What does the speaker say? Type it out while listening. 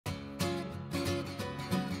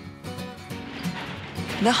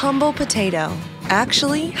The humble potato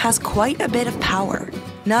actually has quite a bit of power.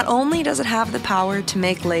 Not only does it have the power to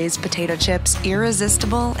make Lay's potato chips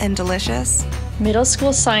irresistible and delicious, middle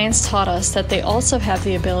school science taught us that they also have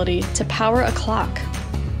the ability to power a clock.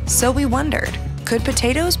 So we wondered, could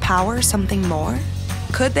potatoes power something more?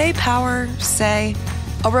 Could they power, say,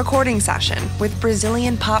 a recording session with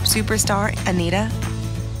Brazilian pop superstar Anitta?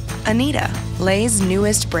 Anitta, Lay's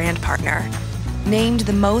newest brand partner, named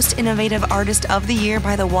the most innovative artist of the year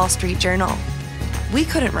by the Wall Street Journal. We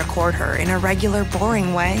couldn't record her in a regular,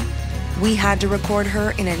 boring way. We had to record her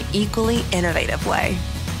in an equally innovative way.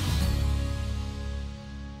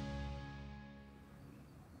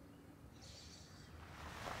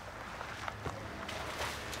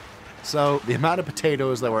 So the amount of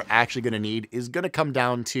potatoes that we're actually going to need is going to come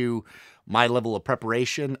down to my level of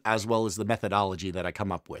preparation as well as the methodology that I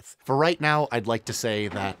come up with. For right now, I'd like to say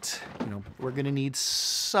that, we're going to need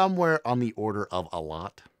somewhere on the order of a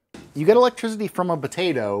lot. You get electricity from a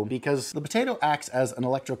potato because the potato acts as an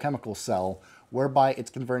electrochemical cell whereby it's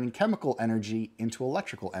converting chemical energy into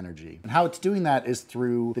electrical energy. And how it's doing that is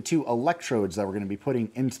through the two electrodes that we're going to be putting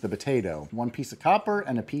into the potato. One piece of copper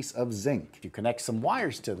and a piece of zinc. If you connect some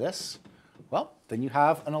wires to this, well, then you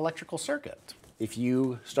have an electrical circuit. If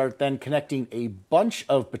you start then connecting a bunch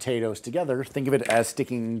of potatoes together, think of it as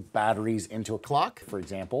sticking batteries into a clock, for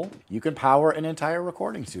example, you can power an entire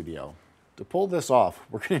recording studio. To pull this off,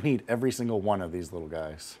 we're going to need every single one of these little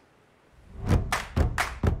guys.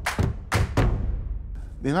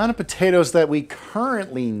 The amount of potatoes that we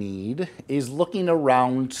currently need is looking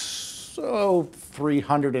around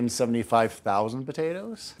 375,000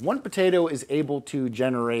 potatoes. One potato is able to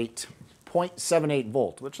generate 0.78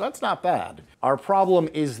 volt, which that's not bad. Our problem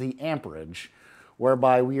is the amperage,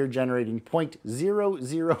 whereby we are generating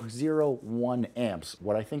 0.0001 amps.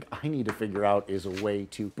 What I think I need to figure out is a way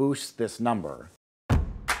to boost this number.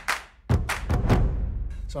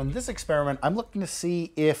 So in this experiment, I'm looking to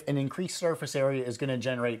see if an increased surface area is going to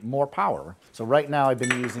generate more power. So right now I've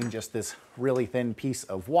been using just this really thin piece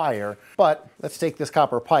of wire, but let's take this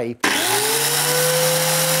copper pipe,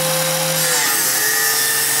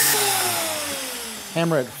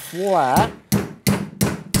 hammer it flat.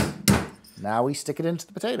 Now we stick it into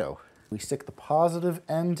the potato. We stick the positive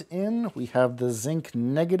end in. We have the zinc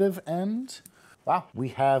negative end. Wow, we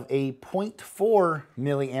have a 0.4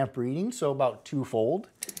 milliamp reading, so about twofold.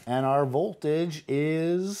 And our voltage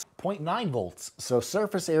is 0.9 volts. So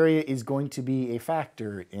surface area is going to be a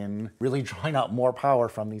factor in really drawing out more power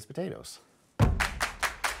from these potatoes.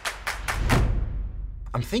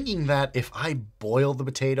 I'm thinking that if I boil the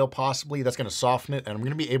potato, possibly that's going to soften it, and I'm going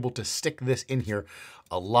to be able to stick this in here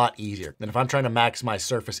a lot easier than if I'm trying to maximize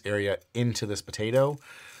surface area into this potato.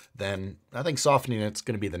 Then I think softening it's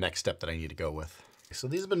going to be the next step that I need to go with. So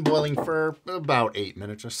these have been boiling for about 8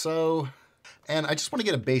 minutes or so. And I just want to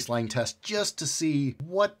get a baseline test just to see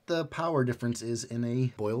what the power difference is in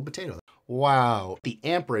a boiled potato. Wow, the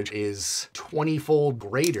amperage is 20-fold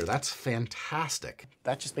greater. That's fantastic.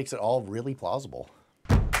 That just makes it all really plausible.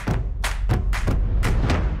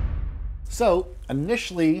 So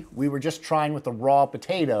initially we were just trying with the raw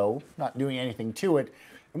potato, not doing anything to it.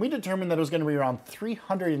 And we determined that it was going to be around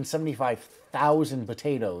 375,000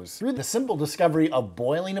 potatoes. Through the simple discovery of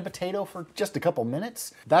boiling a potato for just a couple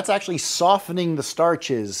minutes, that's actually softening the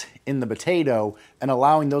starches in the potato and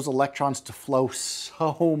allowing those electrons to flow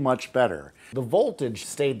so much better. The voltage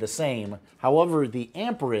stayed the same. However, the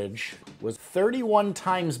amperage was 31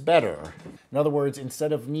 times better. In other words,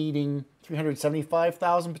 instead of needing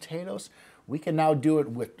 375,000 potatoes, we can now do it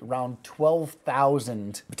with around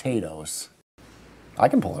 12,000 potatoes. I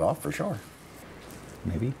can pull it off for sure.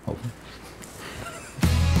 Maybe, hopefully.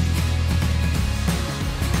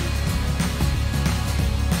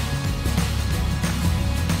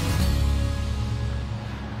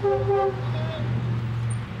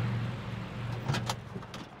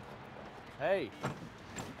 Hey.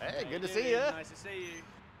 Hey, good to see you. Nice to see you.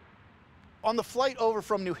 On the flight over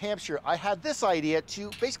from New Hampshire, I had this idea to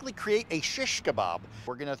basically create a shish kebab.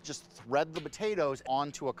 We're gonna just thread the potatoes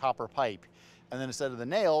onto a copper pipe. And then instead of the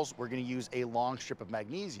nails, we're gonna use a long strip of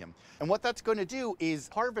magnesium. And what that's gonna do is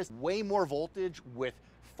harvest way more voltage with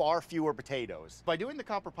far fewer potatoes. By doing the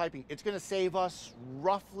copper piping, it's gonna save us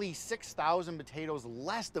roughly 6,000 potatoes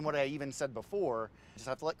less than what I even said before. Just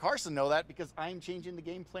have to let Carson know that because I'm changing the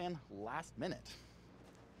game plan last minute.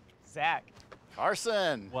 Zach.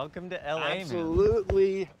 Carson. Welcome to LA,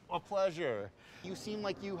 Absolutely a pleasure. You seem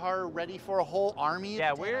like you are ready for a whole army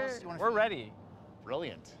of potatoes. We're ready.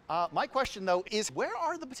 Brilliant. My question though is, where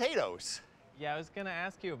are the potatoes? Yeah, I was gonna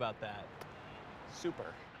ask you about that. Super.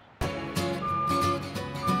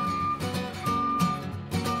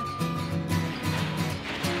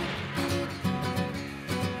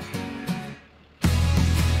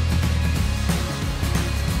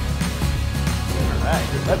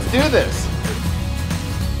 Let's do this.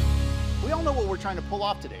 We all know what we're trying to pull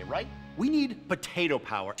off today, right? We need potato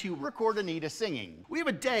power to record Anitta singing. We have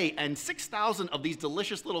a day and 6,000 of these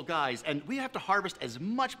delicious little guys, and we have to harvest as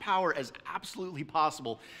much power as absolutely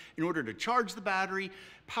possible in order to charge the battery,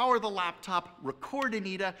 power the laptop, record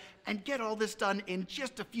Anitta, and get all this done in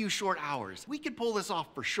just a few short hours. We could pull this off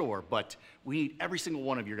for sure, but we need every single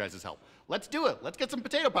one of your guys' help. Let's do it. Let's get some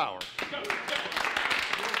potato power.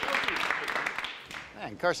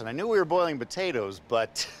 Man, Carson, I knew we were boiling potatoes,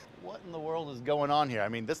 but what in the world is going on here? I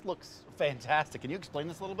mean, this looks fantastic. Can you explain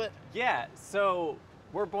this a little bit? Yeah, so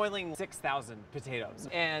we're boiling 6,000 potatoes,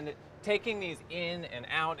 and taking these in and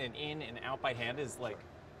out by hand is like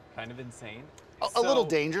kind of insane. A little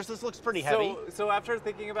dangerous. This looks pretty heavy. So after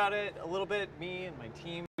thinking about it a little bit, me and my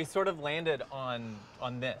team, we sort of landed on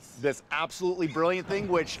this. This absolutely brilliant thing,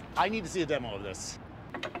 which I need to see a demo of this.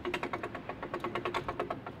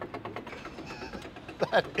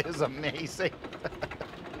 That is amazing.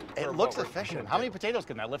 It looks efficient. How many potatoes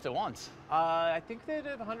can that lift at once? I think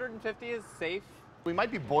that 150 is safe. We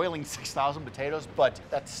might be boiling 6,000 potatoes, but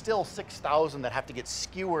that's still 6,000 that have to get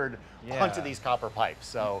skewered onto these copper pipes.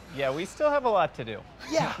 So yeah, we still have a lot to do.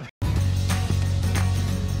 yeah.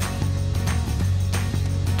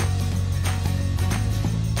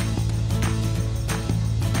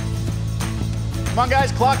 Come on,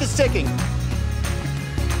 guys, clock is ticking.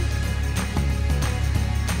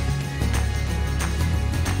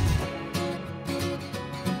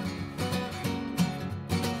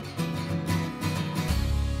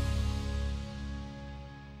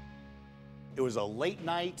 It was a late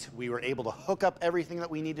night. We were able to hook up everything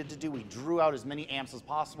that we needed to do. We drew out as many amps as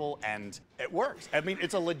possible, and it works. I mean,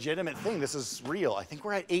 it's a legitimate thing. This is real. I think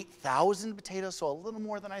we're at 8,000 potatoes, so a little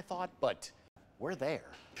more than I thought, but we're there.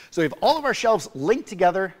 So we have all of our shelves linked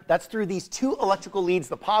together. That's through these two electrical leads,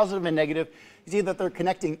 the positive and negative. You see that they're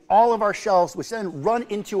connecting all of our shelves, which then run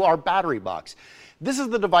into our battery box. This is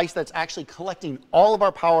the device that's actually collecting all of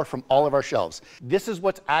our power from all of our shelves. This is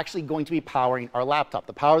what's actually going to be powering our laptop,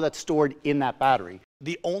 the power that's stored in that battery.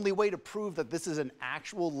 The only way to prove that this is an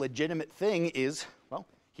actual legitimate thing is, well,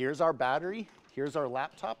 here's our battery, here's our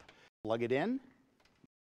laptop, plug it in,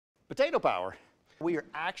 potato power. We are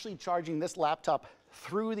actually charging this laptop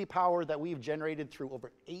through the power that we've generated through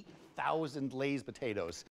over 8,000 Lay's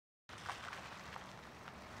potatoes.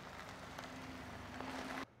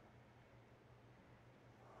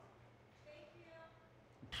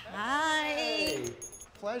 Hi. Hey,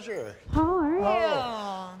 pleasure. How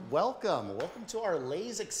are you? Welcome to our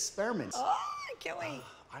Lay's experiment. Oh, I can't wait.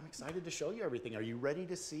 I'm excited to show you everything. Are you ready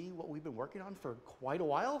to see what we've been working on for quite a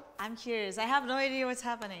while? I'm curious. I have no idea what's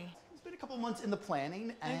happening. It's been a couple months in the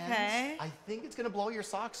planning, and Okay. I think it's gonna blow your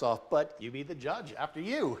socks off, but you be the judge after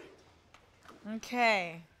you.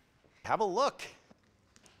 Okay. Have a look.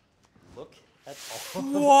 Look at all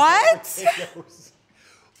What? the potatoes.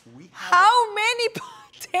 We have How many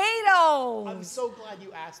potatoes? I'm so glad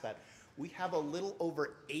you asked that. We have a little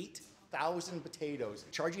over 8,000 potatoes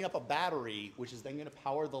charging up a battery, which is then going to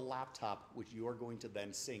power the laptop, which you are going to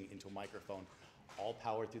then sing into a microphone, all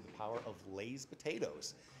powered through the power of Lay's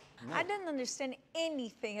potatoes. No. I didn't understand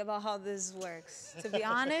anything about how this works, to be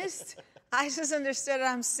honest. I just understood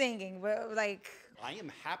I'm singing, but like... I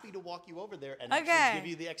am happy to walk you over there and Okay. actually give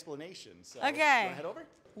you the explanation. So, Okay. You wanna head over?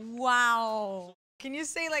 Wow. Can you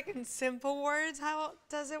say, like, in simple words, how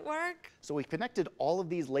does it work? So we've connected all of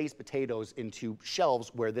these Lay's potatoes into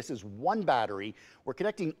shelves where this is one battery. We're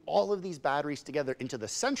connecting all of these batteries together into the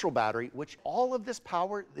central battery, which all of this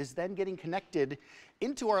power is then getting connected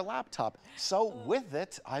into our laptop. So with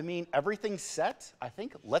it, I mean, everything's set. I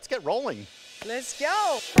think let's get rolling. Let's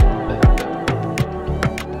go.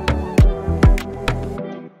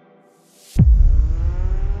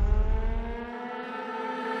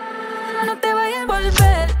 No te vayas a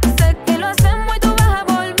envolver, sé que lo hacemos y tú vas a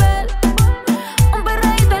volver. Un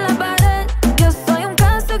perreíto en la pared, yo soy un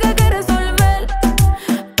caso que hay que resolver.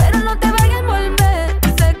 Pero no te vayas a envolver,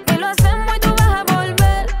 sé que lo hacemos y tú vas a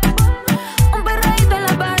volver. Un perreíto en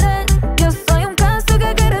la pared, yo soy un caso que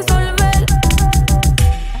hay que resolver.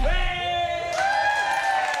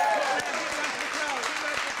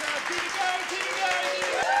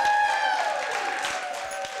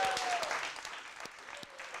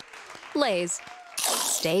 Lay's.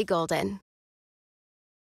 Stay golden.